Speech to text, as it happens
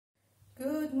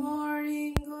Good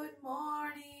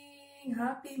morning,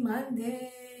 happy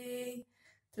Monday.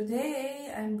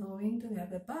 Today I'm going to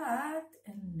have a bath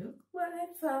and look what I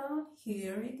found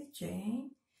here in the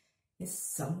chain.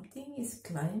 Something is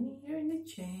climbing here in the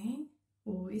chain.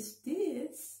 Who is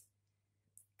this?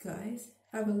 Guys,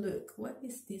 have a look. What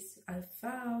is this I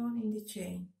found in the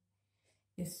chain?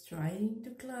 It's trying to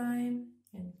climb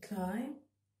and climb.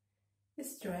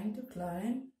 It's trying to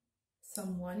climb.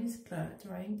 Someone is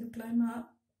trying to climb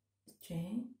up the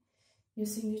chain,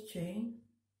 using the chain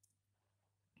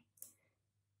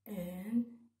and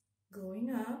going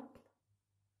up.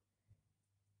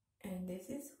 And this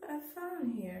is what I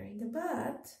found here in the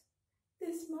bath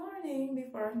this morning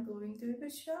before I'm going to the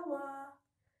shower.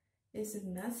 It's a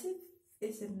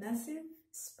massive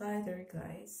spider,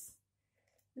 guys.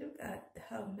 Look at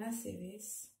how massive it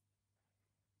is.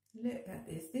 Look at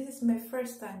this. This is my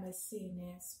first time I've seen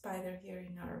a spider here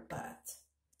in our bath.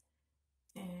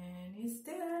 And it's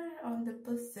there on the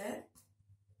posset.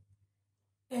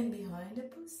 And behind the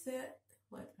posset,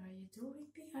 what are you doing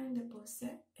behind the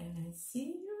posset? And I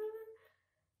see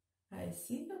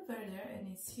over there, and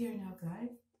it's here now, guys.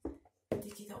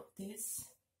 Take it off this.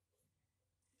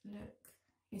 Look,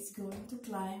 it's going to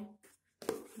climb.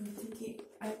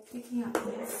 I'm picking up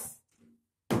this.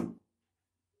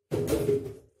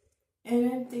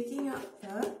 And I'm taking up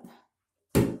that.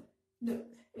 Look,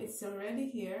 it's already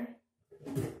here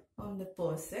on the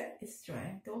posset. It's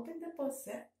trying to open the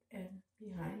posset and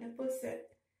behind the posset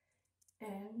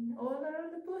and all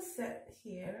around the posset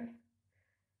here.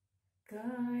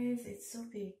 Guys, it's so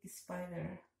big, the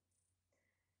spider.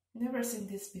 Never seen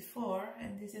this before,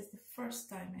 and this is the first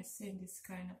time I've seen this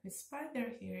kind of a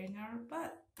spider here in our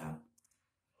bathtub.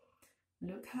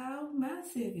 Look how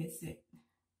massive is it.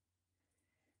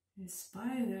 The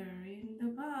spider in the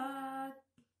bath.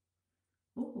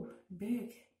 Oh,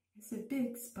 big. It's a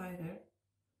big spider.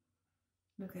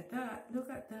 Look at that. Look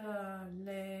at the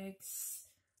legs,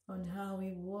 on how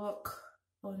he walk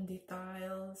on the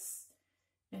tiles,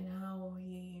 and how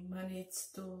he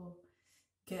managed to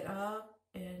get up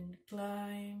and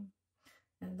climb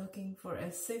and looking for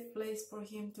a safe place for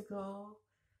him to go.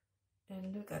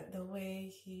 And look at the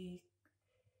way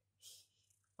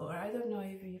or I don't know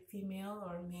if he's female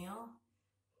or male.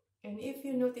 And if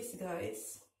you notice,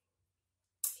 guys,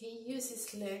 he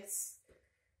uses legs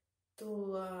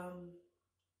to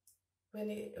when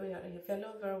he fell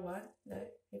over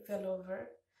he fell over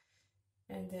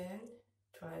and then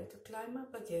try to climb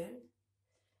up again.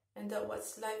 And that's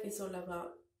what life is all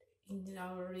about in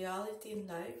our reality in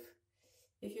life.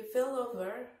 If you fell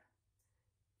over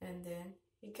and then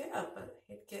you get up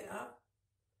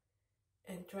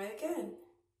and try again.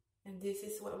 And this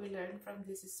is what we learned from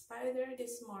this spider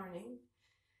this morning.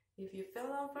 If you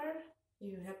fell over,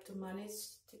 you have to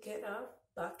manage to get up,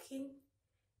 back in,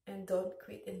 and don't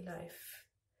quit in life.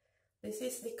 This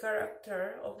is the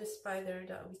character of the spider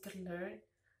that we can learn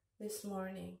this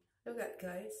morning. Look at,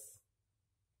 guys.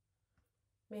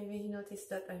 Maybe you notice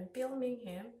that I'm filming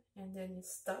him and then he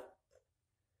stopped.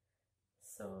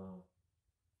 So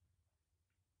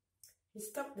he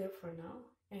stopped there for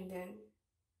now, and then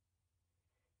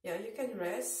yeah, you can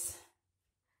rest.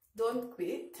 Don't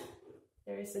quit.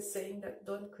 There is a saying that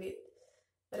don't quit.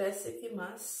 Rest if you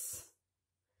must,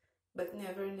 but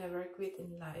never quit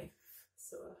in life.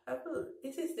 So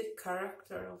this is the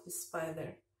character of the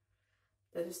spider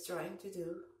that is trying to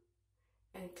do,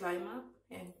 and climb up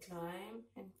and climb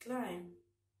and climb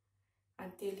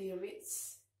until he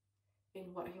reaches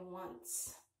in what he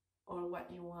wants or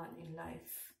what you want in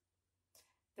life.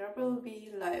 There will be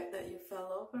life that you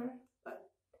fell over, but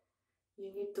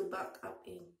you need to back up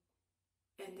in.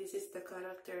 And this is the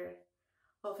character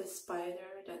of a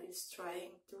spider that is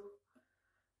trying to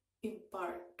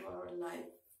impart to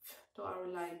our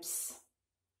lives.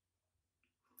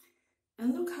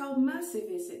 And look how massive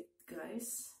is it,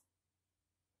 guys.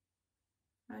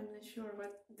 I'm not sure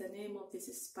what the name of this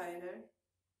spider.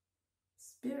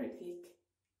 Spirit pig.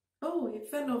 Oh, he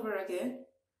fell over again.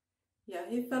 Yeah,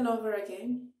 he fell over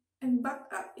again and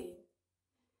back up in.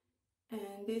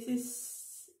 And this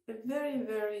is a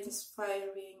very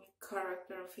inspiring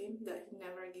character of him, that he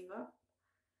never give up.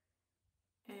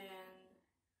 And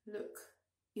look,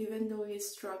 even though he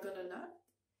struggled a lot,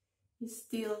 he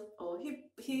still,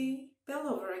 he fell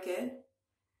over again.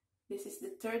 This is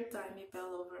the third time he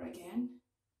fell over again.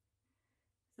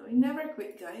 So he never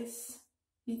quit, guys.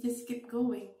 He just keep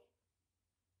going.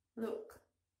 Look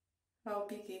how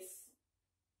big he is.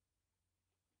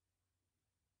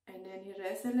 And then he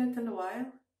rests a little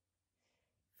while,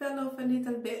 fell off a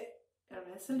little bit,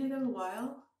 rest a little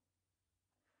while,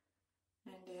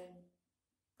 and then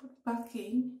put back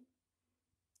backing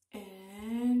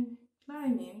and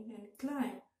climbing and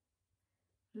climb.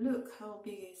 Look how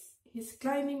big he's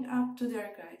climbing up to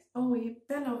there, guys. Oh, he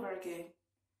fell over again.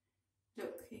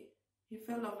 Look, he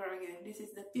fell over again. This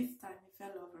is the 5th time he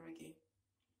fell over again.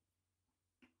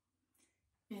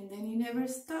 And then he never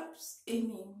stops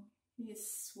aiming.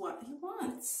 It's what he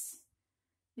wants.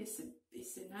 It's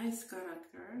a nice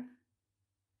character.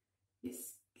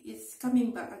 He's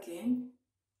coming back again.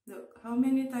 Look how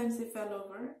many times he fell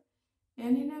over,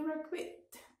 and he never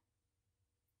quit.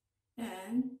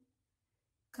 And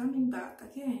coming back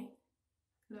again.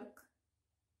 Look.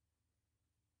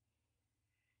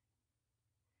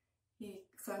 He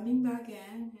coming back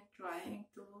again and trying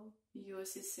to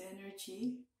use his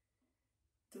energy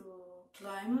to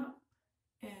climb up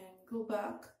and go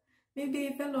back. Maybe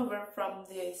he fell over from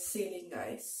the ceiling,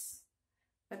 guys.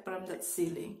 Like from that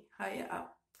ceiling, high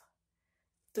up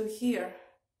to here.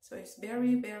 So it's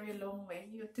very, very long way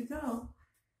to go.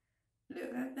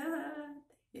 Look at that.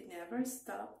 He never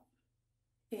stopped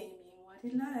aiming what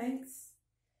he likes.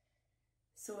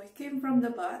 So he came from the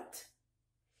butt.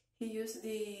 He used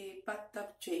the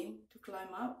bathtub chain to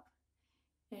climb up.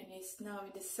 And he's now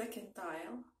in the 2nd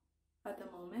tile at the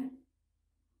moment.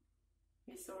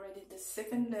 He's already the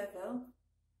 2nd level.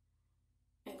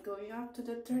 And going up to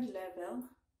the 3rd level.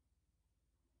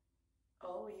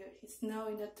 Oh, he's now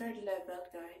in the 3rd level,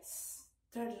 guys.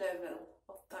 3rd level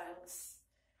of tiles.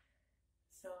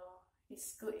 So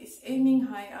he's aiming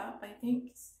high up. I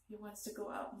think he wants to go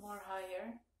up more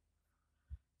higher.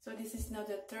 So this is now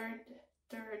the third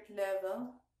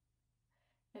level.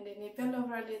 And then he fell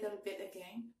over a little bit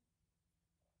again.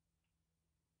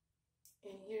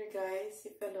 And here, guys, he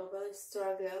fell over,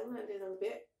 struggled a little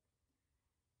bit.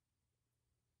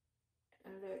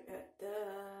 And look at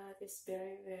that. It's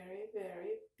very, very,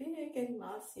 very big and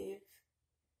massive.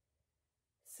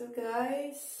 So,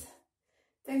 guys,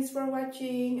 thanks for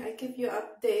watching. I give you an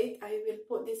update. I will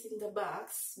put this in the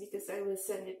box because I will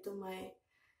send it to my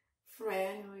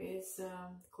friend who is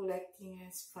collecting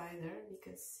a spider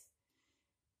because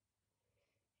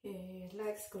he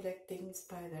likes collecting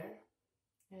spider.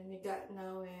 And we got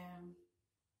now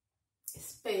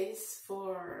space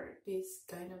for this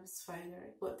kind of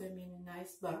spider. Put them in a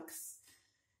nice box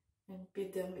and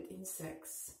feed them with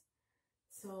insects.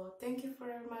 So thank you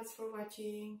very much for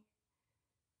watching,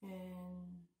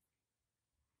 and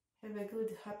have a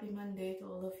good happy Monday to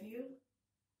all of you.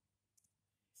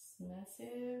 It's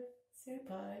massive. Say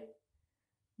bye.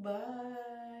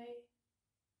 Bye.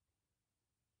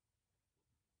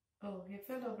 Oh, he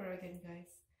fell over again, guys.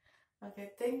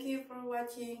 Okay, thank you for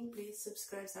watching. Please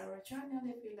subscribe to our channel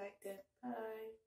if you like that. Bye.